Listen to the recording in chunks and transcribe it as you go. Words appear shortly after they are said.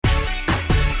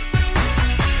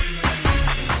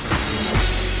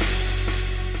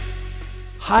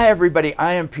Hi, everybody.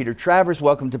 I am Peter Travers.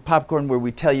 Welcome to Popcorn, where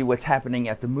we tell you what's happening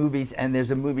at the movies. And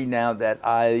there's a movie now that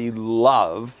I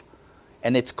love,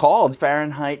 and it's called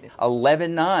Fahrenheit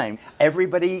 11/9.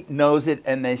 Everybody knows it,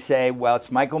 and they say, well,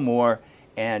 it's Michael Moore,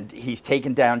 and he's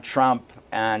taken down Trump,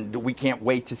 and we can't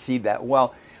wait to see that.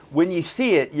 Well, when you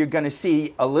see it, you're going to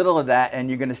see a little of that, and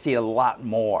you're going to see a lot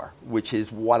more, which is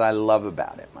what I love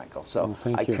about it, Michael. So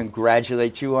I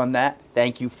congratulate you on that.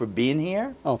 Thank you for being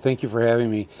here. Oh, thank you for having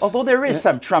me. Although there is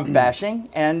some Trump bashing,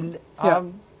 and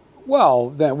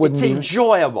well, that wouldn't it's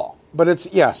enjoyable. But it's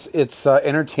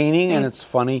entertaining and it's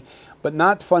funny, but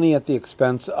not funny at the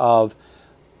expense of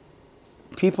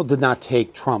people did not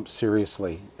take Trump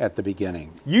seriously at the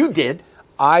beginning. You did.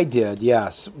 I did,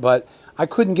 yes, but I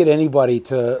couldn't get anybody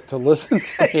to listen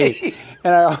to me,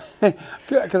 and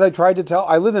because I tried to tell.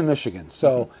 I live in Michigan,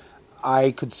 so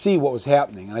I could see what was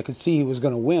happening, and I could see he was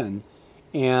going to win,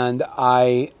 and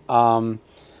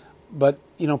but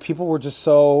people were just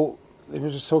so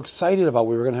excited about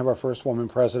we were going to have our first woman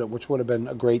president, which would have been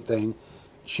a great thing.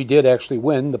 She did actually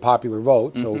win the popular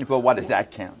vote. So, but what does that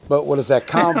count? But what does that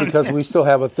count? Because we still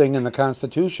have a thing in the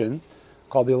Constitution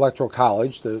called the Electoral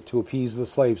College to appease the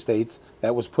slave states.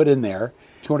 That was put in there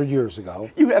 200 years ago.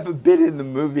 You have a bit in the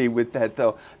movie with that,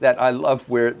 though, that I love,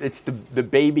 where it's the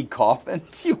baby coffin.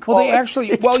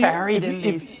 Carried in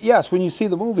these. Yes, when you see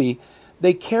the movie,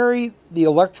 they carry the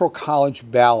Electoral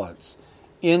College ballots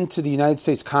into the United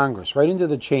States Congress, right into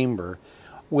the chamber,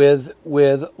 with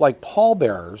like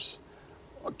pallbearers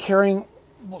carrying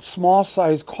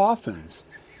small-sized coffins.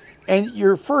 And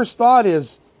your first thought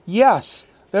is, yes,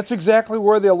 that's exactly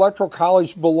where the Electoral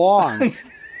College belongs.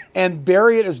 And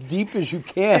bury it as deep as you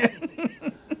can.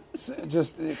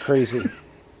 Just crazy.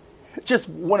 Just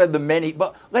one of the many.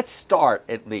 But let's start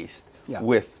at least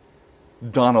with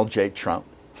Donald J. Trump.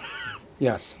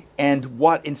 Yes. And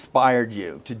what inspired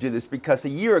you to do this? Because a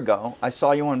year ago, I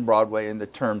saw you on Broadway in The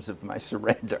Terms of My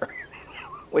Surrender,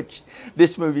 which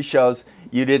this movie shows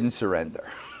you didn't surrender.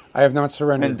 I have not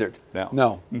surrendered.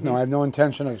 No, I have no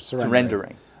intention of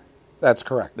surrendering. That's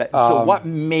correct. So what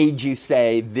made you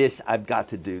say, I've got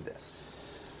to do this?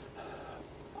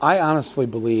 I honestly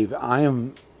believe, I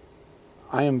am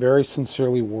very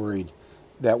sincerely worried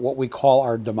that what we call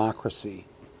our democracy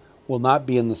will not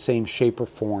be in the same shape or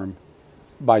form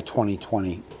by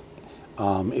 2020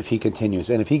 if he continues.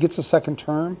 And if he gets a second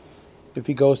term, if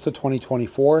he goes to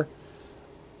 2024,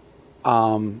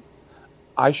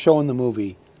 I show in the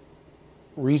movie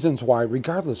reasons why,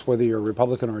 regardless whether you're a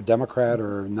Republican or a Democrat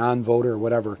or a non-voter or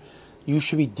whatever, you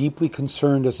should be deeply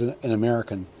concerned as an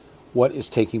American what is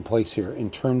taking place here in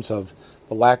terms of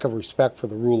the lack of respect for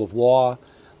the rule of law,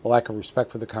 the lack of respect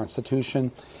for the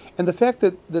Constitution, and the fact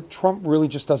that Trump really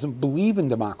just doesn't believe in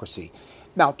democracy.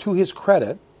 Now, to his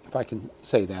credit, if I can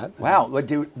say that. Wow,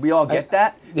 do we all get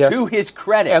that? Yes. To his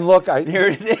credit. And look, here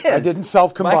it is. I didn't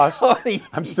self-combust.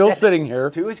 I'm still sitting here.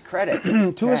 To his credit.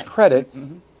 His credit.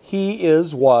 He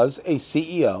was a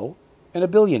CEO and a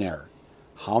billionaire.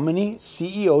 How many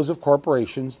CEOs of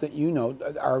corporations that you know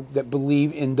that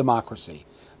believe in democracy?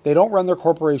 They don't run their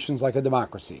corporations like a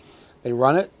democracy. They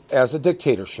run it as a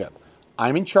dictatorship.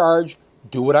 I'm in charge.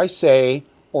 Do what I say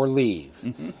or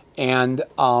leave. And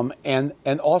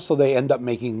also they end up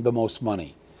making the most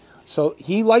money. So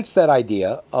he likes that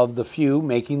idea of the few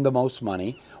making the most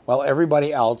money while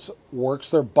everybody else works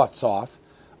their butts off.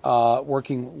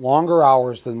 Working longer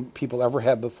hours than people ever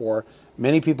had before,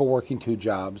 many people working 2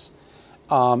 jobs.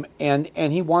 And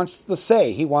he wants the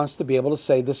say. He wants to be able to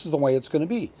say, this is the way it's going to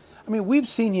be. I mean, we've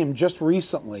seen him just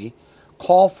recently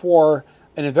call for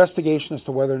an investigation as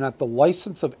to whether or not the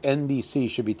license of NBC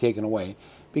should be taken away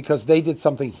because they did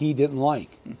something he didn't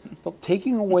like.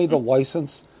 Taking away the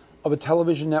license of a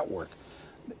television network.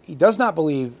 He does not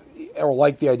believe or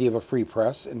like the idea of a free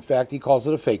press. In fact, he calls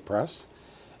it a fake press.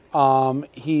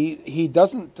 He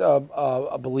doesn't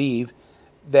believe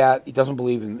that he doesn't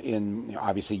believe in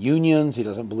obviously unions. He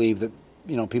doesn't believe that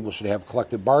people should have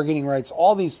collective bargaining rights.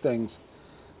 All these things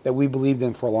that we believed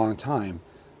in for a long time,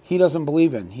 he doesn't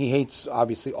believe in. He hates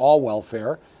obviously all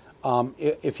welfare.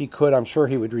 If he could, I'm sure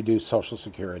he would reduce Social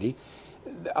Security.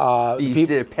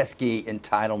 These pesky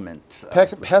entitlements.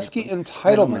 Pesky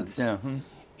entitlements. Yeah.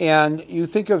 And you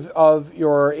think of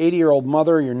your 80-year-old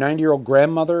mother, your 90-year-old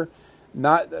grandmother.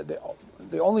 Not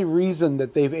the only reason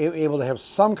that they've able to have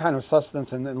some kind of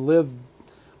sustenance and live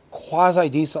quasi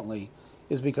decently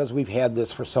is because we've had this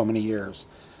for so many years.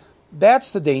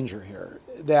 That's the danger here.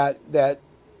 That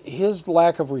his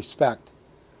lack of respect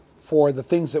for the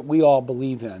things that we all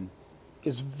believe in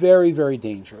is very, very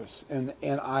dangerous. And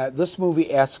this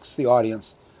movie asks the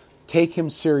audience, take him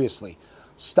seriously.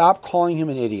 Stop calling him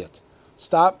an idiot.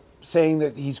 Stop saying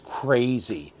that he's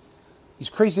crazy. He's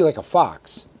crazy like a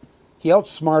fox. He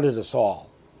outsmarted us all.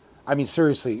 I mean,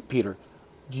 seriously, Peter,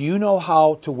 do you know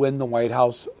how to win the White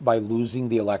House by losing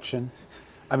the election?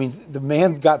 I mean, the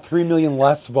man got 3 million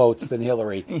less votes than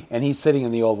Hillary, and he's sitting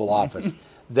in the Oval Office.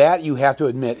 That, you have to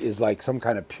admit, is like some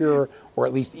kind of pure or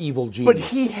at least evil genius. But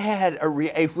he had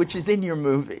which is in your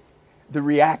movie, the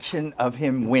reaction of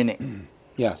him winning.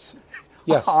 Yes.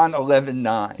 Yes. On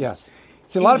 11/9. Yes.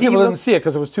 See, a lot of people didn't see it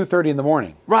because it was 2:30 in the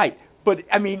morning. Right. But,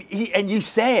 I mean, and you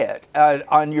say it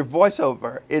on your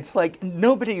voiceover. It's like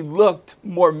nobody looked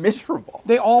more miserable.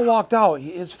 They all walked out.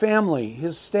 His family,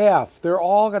 his staff, they're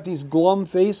all got these glum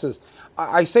faces.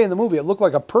 I say in the movie, it looked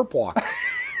like a perp walk.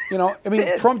 You know, I mean,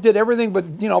 Trump did everything but,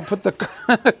 you know, put the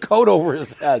coat over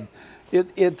his head.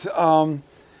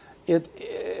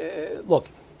 Look,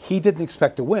 he didn't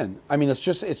expect to win. I mean, it's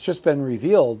just been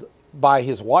revealed by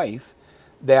his wife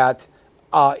that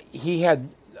he had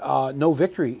no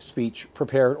victory speech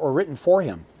prepared or written for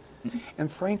him. And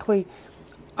frankly,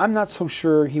 I'm not so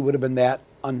sure he would have been that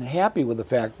unhappy with the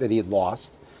fact that he had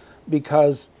lost,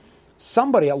 because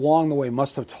somebody along the way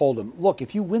must have told him, look,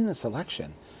 if you win this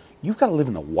election, you've got to live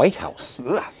in the White House.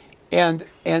 And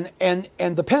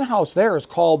the penthouse there is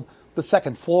called the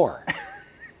second floor.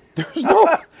 There's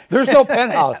no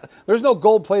penthouse. There's no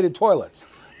gold-plated toilets.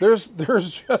 And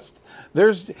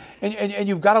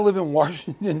you've got to live in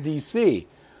Washington, D.C.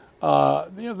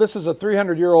 This is a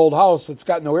 300-year-old house that's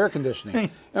got no air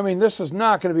conditioning. I mean, this is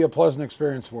not going to be a pleasant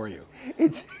experience for you.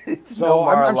 It's so no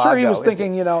I'm sure he was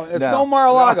thinking, it's no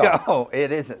Mar-a-Lago. No,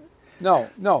 it isn't.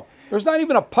 No. There's not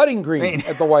even a putting green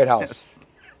at the White House.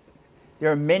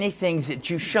 There are many things that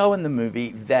you show in the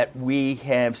movie that we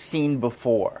have seen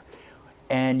before,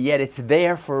 and yet it's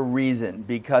there for a reason.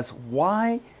 Because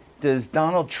why does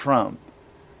Donald Trump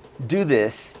do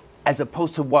this as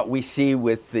opposed to what we see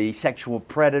with the sexual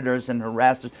predators and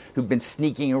harassers who've been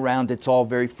sneaking around? It's all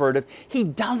very furtive. He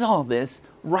does all this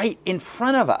right in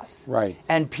front of us. Right.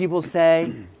 And people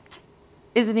say,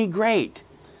 isn't he great?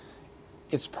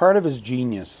 It's part of his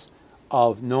genius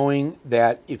of knowing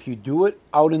that if you do it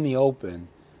out in the open,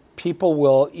 people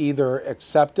will either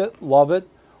accept it, love it,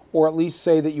 or at least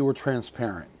say that you were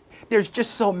transparent. There's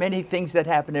just so many things that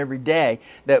happen every day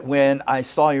that when I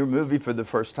saw your movie for the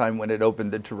first time when it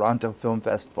opened the Toronto Film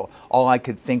Festival, all I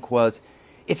could think was,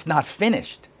 it's not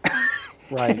finished.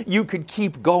 Right. You could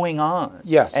keep going on.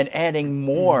 Yes. And adding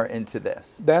more into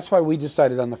this. That's why we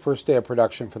decided on the first day of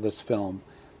production for this film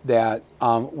that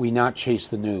we not chase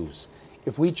the news.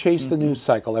 If we chase the news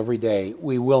cycle every day,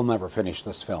 we will never finish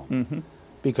this film.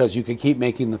 Because you could keep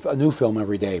making a new film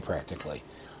every day practically.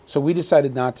 So we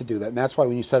decided not to do that. And that's why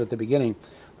when you said at the beginning,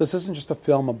 this isn't just a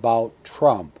film about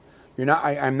Trump.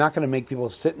 I'm not going to make people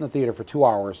sit in the theater for 2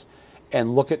 hours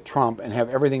and look at Trump and have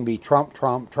everything be Trump,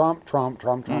 Trump, Trump, Trump,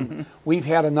 Trump, Trump. We've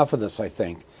had enough of this, I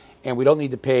think. And we don't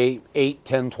need to pay $8,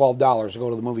 $10, $12 to go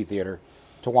to the movie theater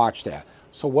to watch that.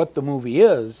 So what the movie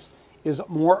is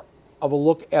more of a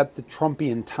look at the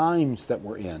Trumpian times that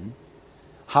we're in,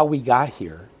 how we got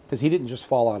here, because he didn't just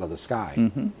fall out of the sky.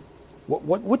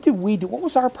 What did we do? What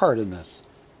was our part in this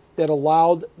that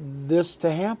allowed this to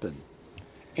happen?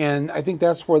 And I think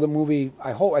that's where the movie,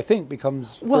 I think,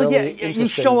 becomes fairly interesting. You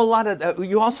show a lot of that.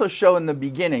 You also show in the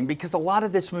beginning, because a lot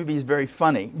of this movie is very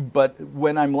funny, but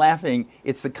when I'm laughing,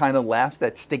 it's the kind of laughs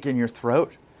that stick in your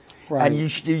throat. Right. And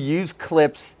you use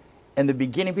clips in the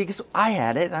beginning, because I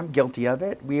had it, I'm guilty of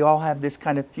it. We all have this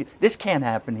kind of, this can't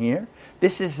happen here.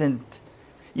 This isn't,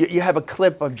 you have a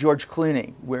clip of George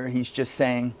Clooney where he's just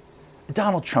saying,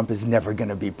 Donald Trump is never going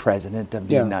to be president of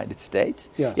the United States.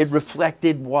 Yes. It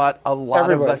reflected what a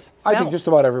lot of us felt. I think just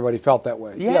about everybody felt that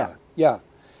way. Yeah.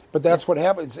 But that's what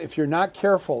happens. If you're not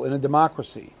careful in a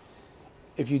democracy,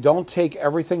 if you don't take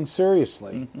everything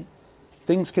seriously,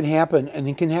 things can happen, and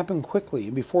it can happen quickly.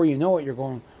 And before you know it, you're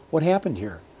going, what happened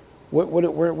here? What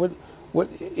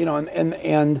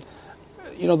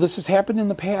this has happened in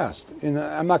the past. And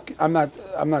I'm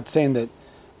not saying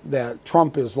that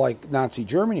Trump is like Nazi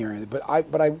Germany or anything, but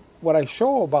what I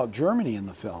show about Germany in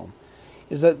the film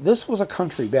is that this was a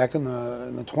country back in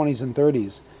the 20s and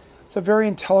 30s. It's a very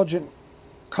intelligent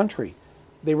country.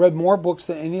 They read more books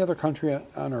than any other country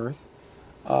on earth.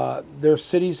 Their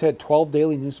cities had 12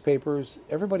 daily newspapers.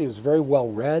 Everybody was very well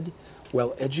read,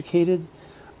 well educated,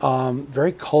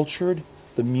 very cultured.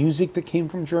 The music that came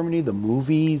from Germany, the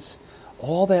movies,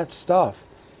 all that stuff.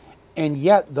 And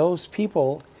yet those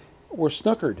people were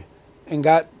snookered and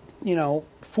got,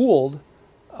 fooled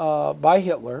by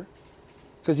Hitler,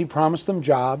 because he promised them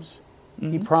jobs.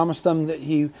 He promised them that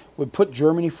he would put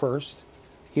Germany first.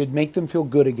 He would make them feel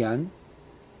good again.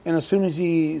 And as soon as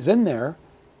he's in there,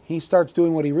 he starts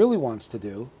doing what he really wants to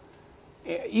do,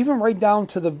 even right down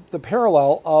to the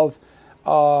parallel of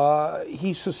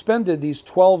he suspended these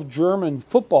 12 German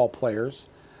football players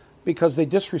because they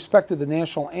disrespected the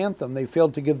national anthem. They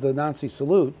failed to give the Nazi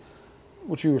salute,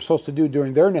 which you were supposed to do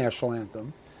during their national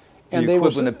anthem. And the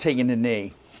equivalent of taking a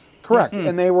knee. Correct.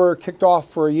 And they were kicked off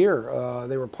for a year.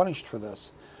 They were punished for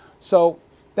this. So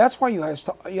that's why you have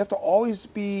to always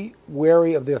be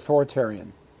wary of the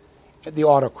authoritarian, the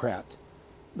autocrat,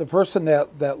 the person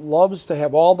that loves to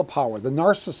have all the power, the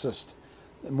narcissist.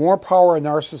 The more power a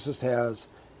narcissist has,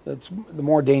 the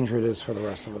more danger it is for the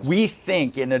rest of us. We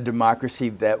think in a democracy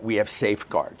that we have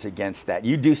safeguards against that.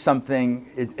 You do something,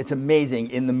 it's amazing.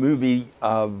 In the movie,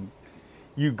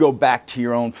 you go back to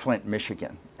your own Flint,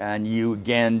 Michigan, and you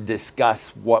again discuss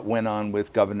what went on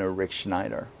with Governor Rick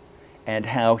Schneider and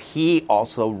how he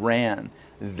also ran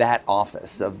that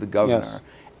office of the governor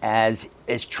as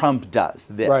Trump does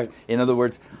this. Right. In other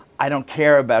words, I don't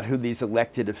care about who these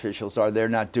elected officials are. They're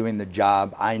not doing the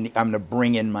job. I'm going to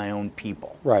bring in my own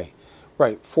people. Right,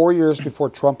 right. 4 years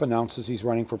before Trump announces he's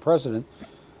running for president,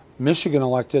 Michigan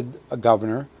elected a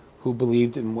governor who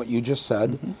believed in what you just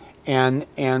said,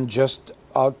 and just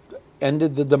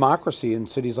ended the democracy in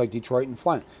cities like Detroit and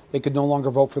Flint. They could no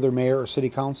longer vote for their mayor or city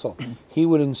council. He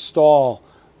would install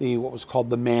what was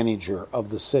called the manager of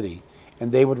the city,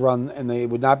 and they would run, and they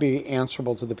would not be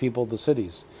answerable to the people of the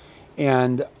cities.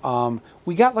 And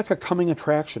we got like a coming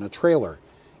attraction, a trailer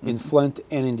in Flint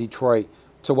and in Detroit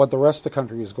to what the rest of the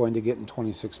country is going to get in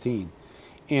 2016.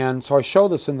 And so I show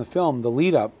this in the film. The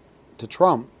lead up to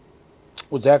Trump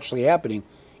was actually happening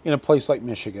in a place like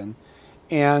Michigan.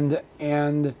 And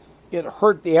it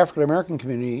hurt the African American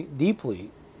community deeply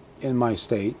in my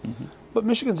state. But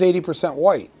Michigan's 80%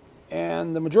 white.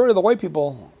 And the majority of the white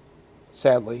people,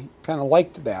 sadly, kind of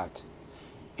liked that.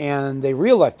 And they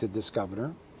reelected this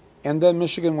governor. And then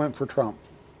Michigan went for Trump.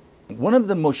 One of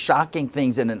the most shocking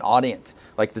things in an audience,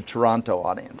 like the Toronto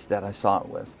audience that I saw it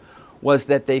with, was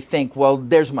that they think, well,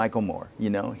 there's Michael Moore.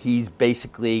 You know, he's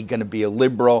basically going to be a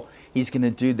liberal. He's going to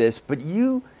do this. But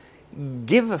you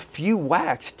give a few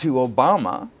whacks to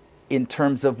Obama in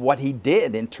terms of what he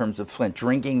did in terms of Flint,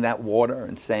 drinking that water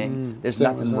and saying there's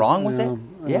nothing wrong with it.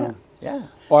 Yeah.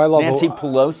 Well, I love Nancy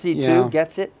Pelosi, too,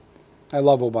 gets it. I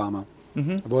love Obama.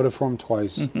 I voted for him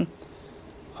twice.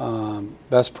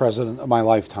 Best president of my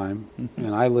lifetime.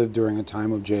 And I lived during a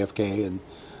time of JFK and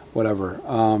whatever.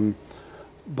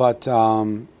 But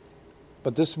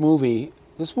this movie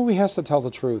has to tell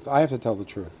the truth. I have to tell the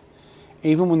truth.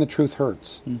 Even when the truth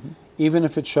hurts. Even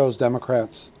if it shows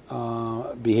Democrats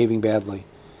behaving badly.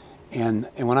 And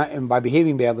by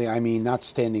behaving badly, I mean not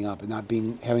standing up and not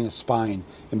having a spine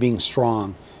and being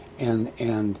strong.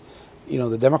 And you know,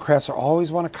 the Democrats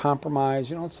always want to compromise.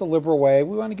 You know, it's the liberal way.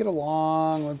 We want to get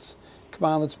along.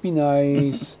 Let's be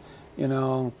nice. You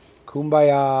know,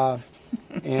 kumbaya.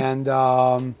 And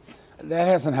that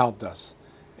hasn't helped us.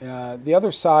 The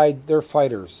other side, they're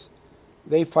fighters.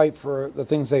 They fight for the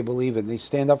things they believe in. They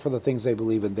stand up for the things they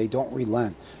believe in. They don't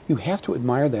relent. You have to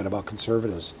admire that about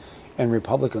conservatives and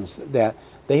Republicans, that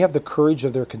they have the courage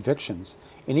of their convictions.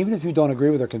 And even if you don't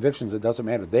agree with their convictions, it doesn't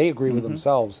matter. They agree with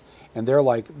themselves, and they're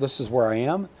like, this is where I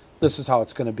am, this is how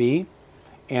it's going to be,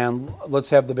 and let's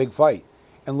have the big fight.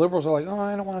 And liberals are like, oh,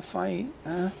 I don't want to fight.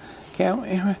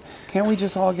 Can't we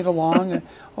just all get along?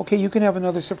 Okay, you can have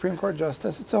another Supreme Court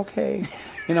justice. It's okay.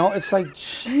 You know, it's like,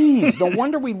 geez, no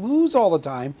wonder we lose all the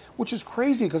time, which is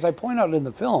crazy because I point out in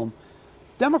the film,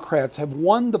 Democrats have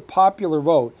won the popular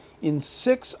vote in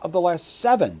 6 of the last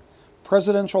 7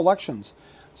 presidential elections.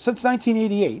 Since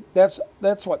 1988,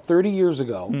 that's what, 30 years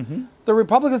ago, the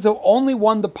Republicans have only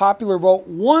won the popular vote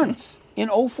once in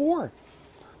 2004.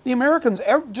 The Americans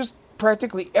just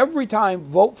practically every time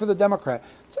vote for the Democrats,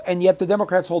 and yet the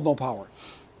Democrats hold no power.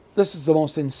 This is the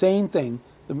most insane thing.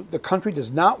 The country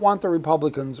does not want the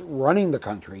Republicans running the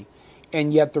country,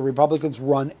 and yet the Republicans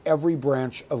run every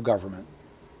branch of government.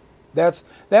 That's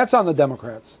on the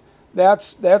Democrats.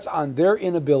 That's on their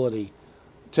inability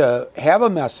to have a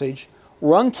message,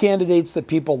 run candidates that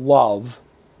people love.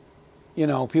 You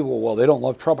know, people, well, they don't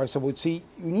love Trump. I said, well, see,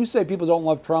 when you say people don't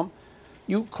love Trump,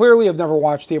 you clearly have never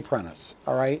watched The Apprentice,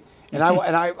 all right? And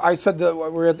I said that we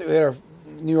were at our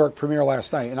New York premiere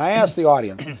last night, and I asked the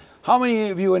audience, how many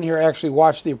of you in here actually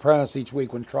watched The Apprentice each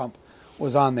week when Trump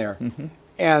was on there?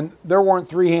 And there weren't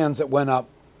 3 hands that went up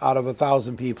out of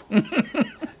 1,000 people.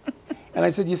 And I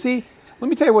said, you see, let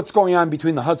me tell you what's going on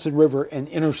between the Hudson River and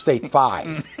Interstate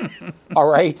 5. All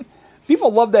right?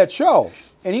 People love that show.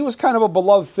 And he was kind of a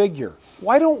beloved figure.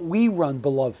 Why don't we run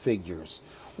beloved figures?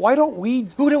 Why don't we?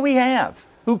 Who do we have?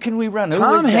 Who can we run? Tom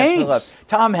Who is that, Hanks. Philip?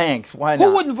 Tom Hanks. Why not?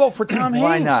 Who wouldn't vote for Tom Hanks?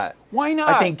 Why not? Why not?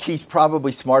 I think he's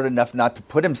probably smart enough not to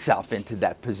put himself into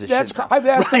that position. I've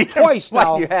asked him twice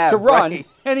now you have, to run, right?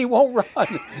 and he won't run.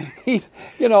 He's,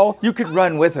 you know. You could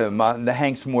run with him on the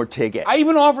Hanks Moore ticket. I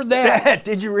even offered that.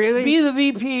 Did you really? Be the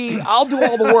VP. I'll do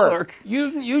all the work.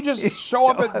 You just show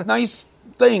up at nice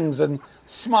things and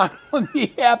smile and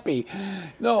be happy.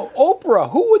 No,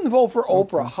 Oprah. Who wouldn't vote for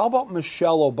Oprah? How about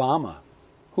Michelle Obama?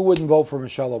 Who wouldn't vote for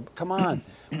Michelle Obama? Come on.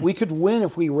 We could win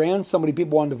if we ran somebody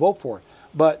people wanted to vote for.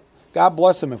 But God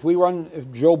bless him. If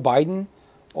Joe Biden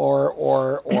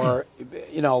or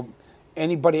you know,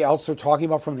 anybody else they're talking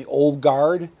about from the old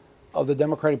guard of the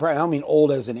Democratic Party, I don't mean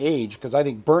old as in age, because I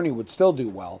think Bernie would still do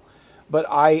well. But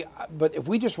if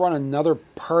we just run another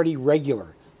party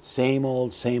regular, same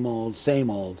old,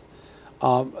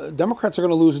 Democrats are going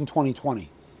to lose in 2020.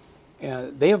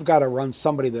 And they have got to run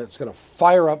somebody that's going to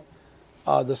fire up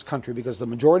this country, because the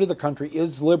majority of the country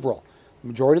is liberal. The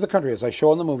majority of the country, as I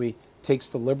show in the movie, takes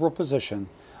the liberal position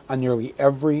on nearly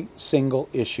every single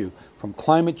issue, from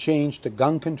climate change to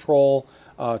gun control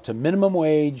to minimum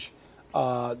wage.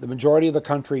 The majority of the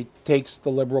country takes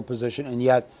the liberal position, and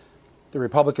yet the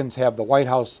Republicans have the White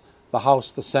House, the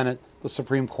House, the Senate, the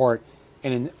Supreme Court,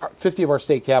 and in 50 of our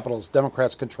state capitals,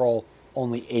 Democrats control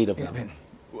only 8 of them.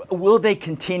 Will they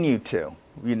continue to,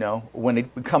 you know, when it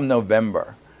come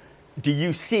November? Do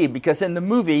you see, because in the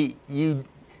movie, you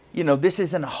know, this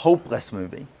isn't a hopeless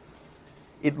movie.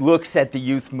 It looks at the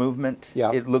youth movement.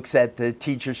 Yeah. It looks at the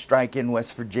teacher strike in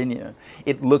West Virginia.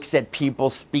 It looks at people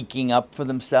speaking up for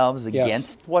themselves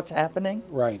against what's happening.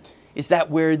 Right. Is that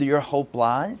where your hope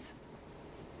lies?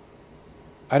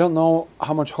 I don't know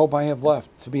how much hope I have left,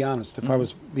 to be honest, if I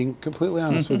was being completely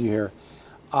honest with you here.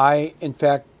 I think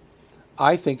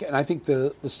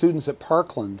the students at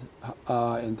Parkland,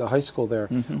 in the high school there,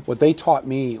 what they taught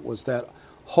me was that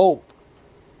hope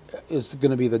is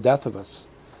going to be the death of us.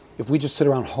 If we just sit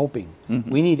around hoping,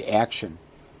 we need action.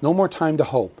 No more time to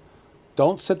hope.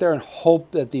 Don't sit there and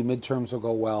hope that the midterms will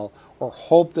go well, or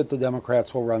hope that the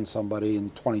Democrats will run somebody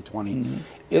in 2020.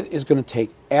 It is going to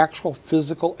take actual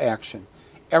physical action.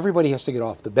 Everybody has to get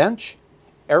off the bench.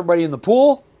 Everybody in the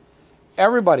pool.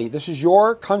 Everybody. This is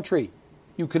your country.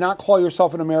 You cannot call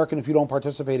yourself an American if you don't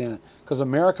participate in it, because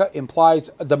America implies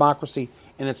a democracy,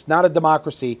 and it's not a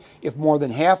democracy if more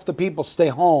than half the people stay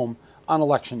home on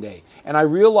Election Day. And I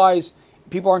realize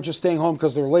people aren't just staying home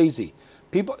because they're lazy.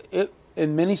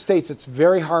 In many states, it's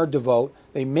very hard to vote.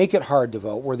 They make it hard to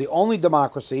vote. We're the only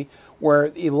democracy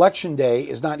where Election Day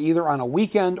is not either on a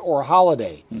weekend or a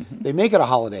holiday. They make it a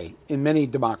holiday in many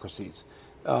democracies,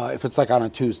 if it's like on a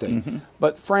Tuesday.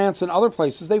 But France and other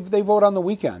places, they vote on the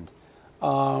weekend.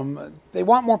 They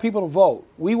want more people to vote.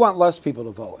 We want less people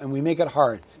to vote, and we make it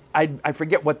hard. I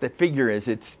forget what the figure is.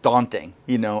 It's daunting,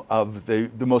 you know, of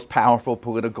the most powerful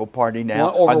political party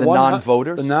now are the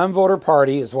non-voters. The non-voter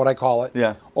party is what I call it.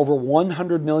 Yeah. Over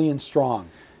 100 million strong.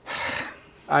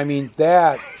 I mean,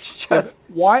 that.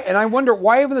 Why? And I wonder,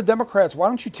 why haven't the Democrats, why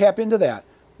don't you tap into that?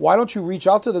 Why don't you reach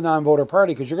out to the non-voter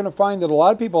party? Because you're going to find that a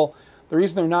lot of people, the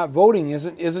reason they're not voting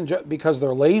isn't just because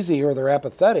they're lazy or they're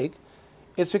apathetic.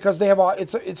 It's because they have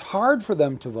it's hard for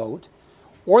them to vote,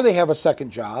 or they have a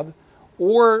second job,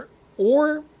 or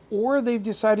they've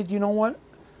decided, you know what,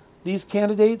 these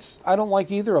candidates, I don't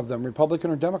like either of them,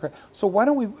 Republican or Democrat. So why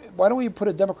don't we put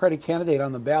a Democratic candidate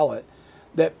on the ballot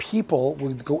that people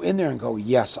would go in there and go,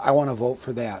 yes, I want to vote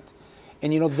for that.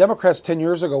 And you know, the Democrats 10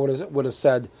 years ago would have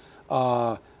said,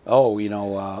 I don't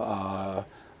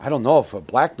know if a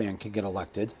black man can get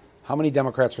elected. How many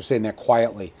Democrats were saying that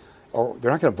quietly? Or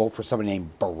they're not going to vote for somebody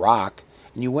named Barack.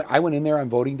 And I went in there on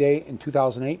voting day in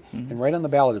 2008, and right on the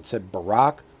ballot it said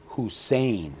Barack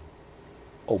Hussein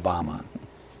Obama.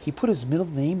 He put his middle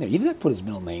name there. He didn't put his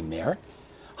middle name there.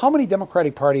 How many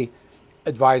Democratic Party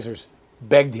advisors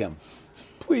begged him,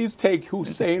 please take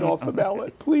Hussein off the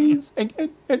ballot, please? And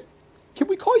can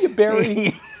we call you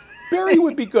Barry? Barry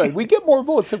would be good. We get more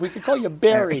votes if we could call you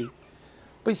Barry.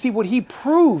 But you see, what he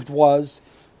proved was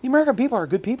the American people are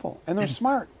good people, and they're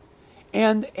smart.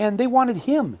 And they wanted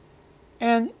him.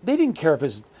 And they didn't care if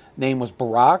his name was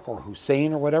Barack or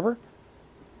Hussein or whatever.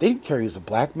 They didn't care he was a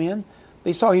black man.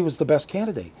 They saw he was the best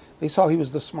candidate. They saw he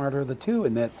was the smarter of the two,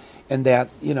 and that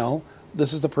you know,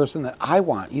 this is the person that I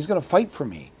want. He's going to fight for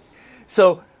me.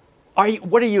 So,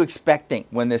 what are you expecting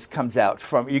when this comes out?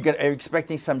 Are you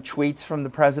expecting some tweets from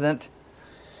the president?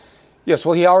 Yes,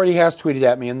 well, he already has tweeted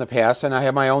at me in the past, and I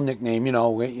have my own nickname.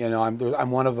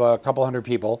 I'm one of a couple hundred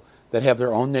people that have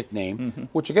their own nickname,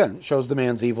 which again shows the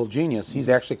man's evil genius. He's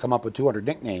actually come up with 200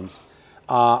 nicknames.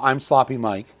 I'm Sloppy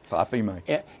Mike. Sloppy Mike.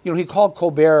 And, he called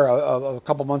Colbert a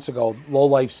couple months ago,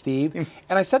 Lowlife Steve. And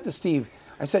I said to Steve,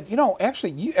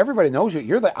 actually, everybody knows you.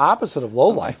 You're the opposite of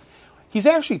lowlife. He's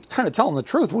actually kind of telling the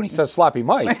truth when he says Sloppy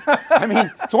Mike. I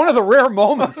mean, it's one of the rare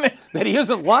moments that he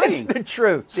isn't lying. It's the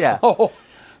truth, yeah.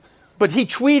 But he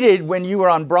tweeted when you were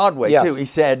on Broadway, too. He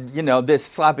said, this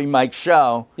Sloppy Mike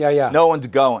show, no one's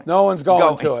going. No one's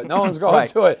going to it. No one's going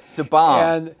to it. It's a bomb.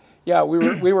 And,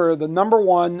 we were the number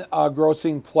one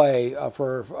grossing play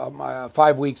for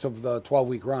 5 weeks of the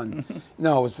 12-week run.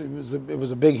 No, it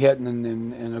was a big hit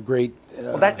and a great...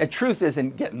 well, the truth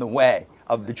isn't getting in the way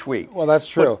of the tweet. Well, that's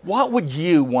true. But what would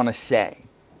you want to say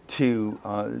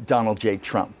to Donald J.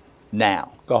 Trump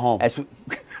now? Go home.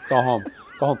 Go home.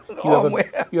 Go home.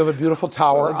 You have a beautiful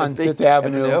tower on Fifth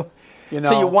Avenue.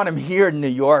 So you want him here in New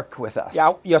York with us?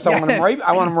 Yeah. Yes, I want him right.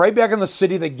 I want him right back in the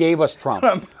city that gave us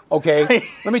Trump. Okay.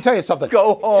 Let me tell you something.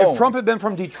 Go home. If Trump had been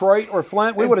from Detroit or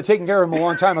Flint, we would have taken care of him a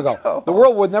long time ago. The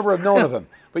world would never have known of him.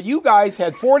 But you guys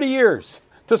had 40 years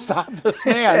to stop this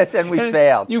man. Yes, and we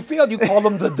failed. You failed. You called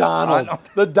him the Donald.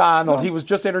 The Donald. He was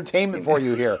just entertainment for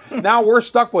you here. Now we're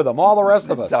stuck with him. All the rest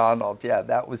of us. Donald. Yeah,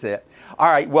 that was it. All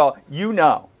right. Well,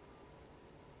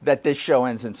 that this show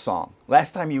ends in song.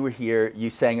 Last time you were here,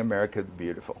 you sang America the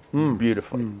Beautiful.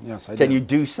 Beautifully. Yes, I did. Can you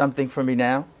do something for me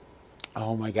now?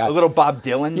 Oh, my God. A little Bob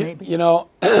Dylan, maybe?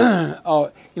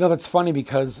 That's funny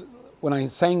because when I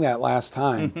sang that last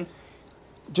time,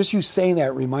 just you saying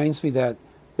that reminds me that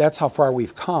that's how far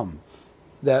we've come,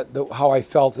 how I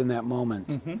felt in that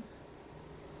moment.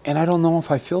 And I don't know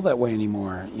if I feel that way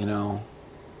anymore,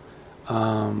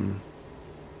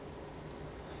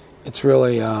 It's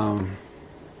really...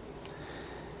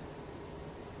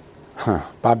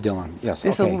 Bob Dylan, yes.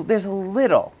 There's a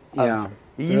little. You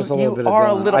bit are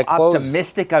a of little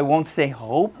optimistic, I won't say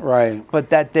hope. Right. But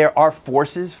that there are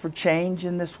forces for change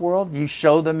in this world. You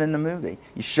show them in the movie.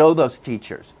 You show those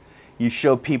teachers. You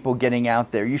show people getting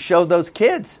out there. You show those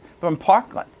kids from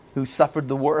Parkland who suffered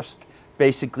the worst,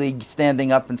 basically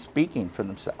standing up and speaking for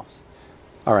themselves.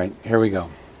 All right, here we go.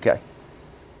 Okay.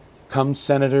 Come,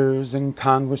 senators and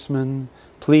congressmen,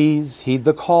 please heed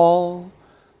the call.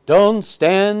 Don't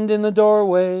stand in the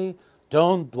doorway,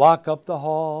 don't block up the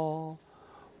hall.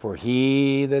 For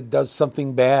he that does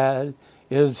something bad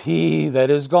is he that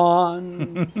is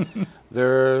gone.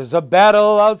 There's a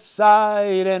battle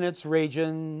outside and it's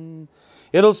raging.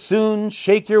 It'll soon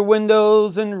shake your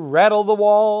windows and rattle the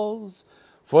walls.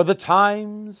 For the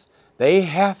times, they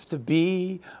have to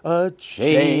be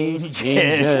a-changing.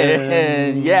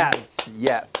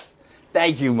 Yes.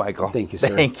 Thank you, Michael. Thank you, sir.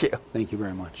 Thank you. Thank you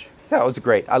very much. That was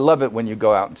great. I love it when you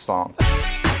go out in song.